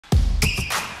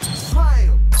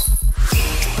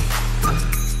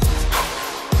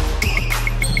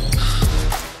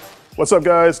What's up,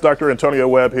 guys? Dr. Antonio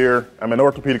Webb here. I'm an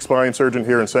orthopedic spine surgeon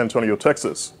here in San Antonio,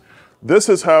 Texas. This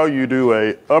is how you do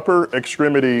a upper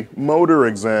extremity motor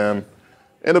exam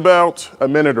in about a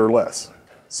minute or less.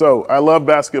 So I love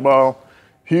basketball,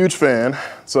 huge fan,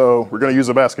 so we're gonna use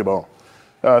a basketball.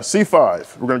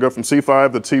 C5, we're gonna go from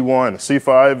C5 to T1.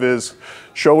 C5 is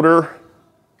shoulder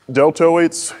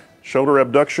deltoids, shoulder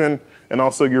abduction, and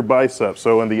also your biceps,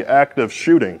 so in the act of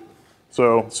shooting.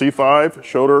 So C5,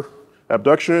 shoulder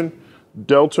abduction,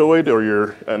 deltoid,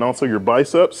 and also your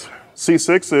biceps.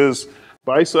 C6 is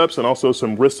biceps and also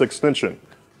some wrist extension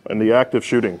in the act of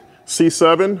shooting.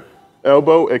 C7,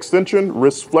 elbow extension,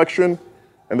 wrist flexion,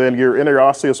 and then your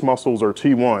interosseous muscles are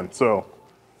T1. So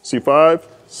C5,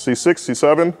 C6,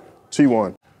 C7,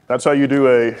 T1. That's how you do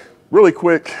a really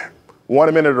quick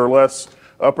 1 minute or less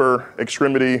upper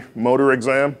extremity motor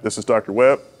exam. This is Dr.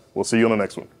 Webb. We'll see you on the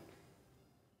next one.